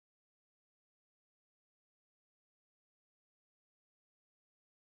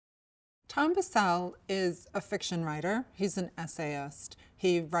Tom Bissell is a fiction writer. He's an essayist.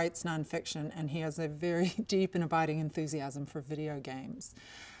 He writes nonfiction, and he has a very deep and abiding enthusiasm for video games.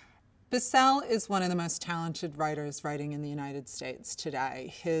 Bissell is one of the most talented writers writing in the United States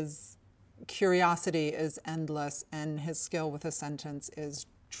today. His curiosity is endless, and his skill with a sentence is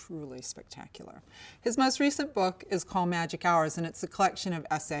truly spectacular. His most recent book is called Magic Hours, and it's a collection of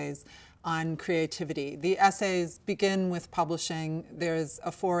essays on creativity. The essays begin with publishing. There's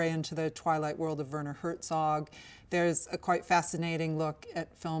a foray into the twilight world of Werner Herzog. There's a quite fascinating look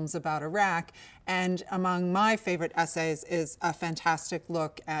at films about Iraq. And among my favorite essays is a fantastic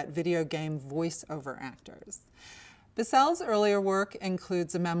look at video game voiceover actors. Bissell's earlier work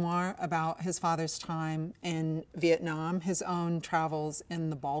includes a memoir about his father's time in Vietnam, his own travels in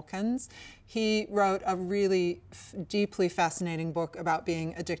the Balkans. He wrote a really deeply fascinating book about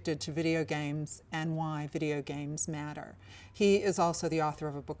being addicted to video games and why video games matter. He is also the author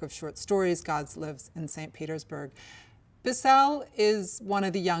of a book of short stories, God Lives in St. Petersburg. Bissell is one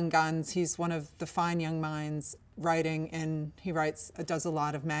of the young guns. He's one of the fine young minds writing, and he does a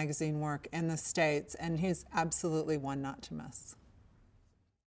lot of magazine work in the States, and he's absolutely one not to miss.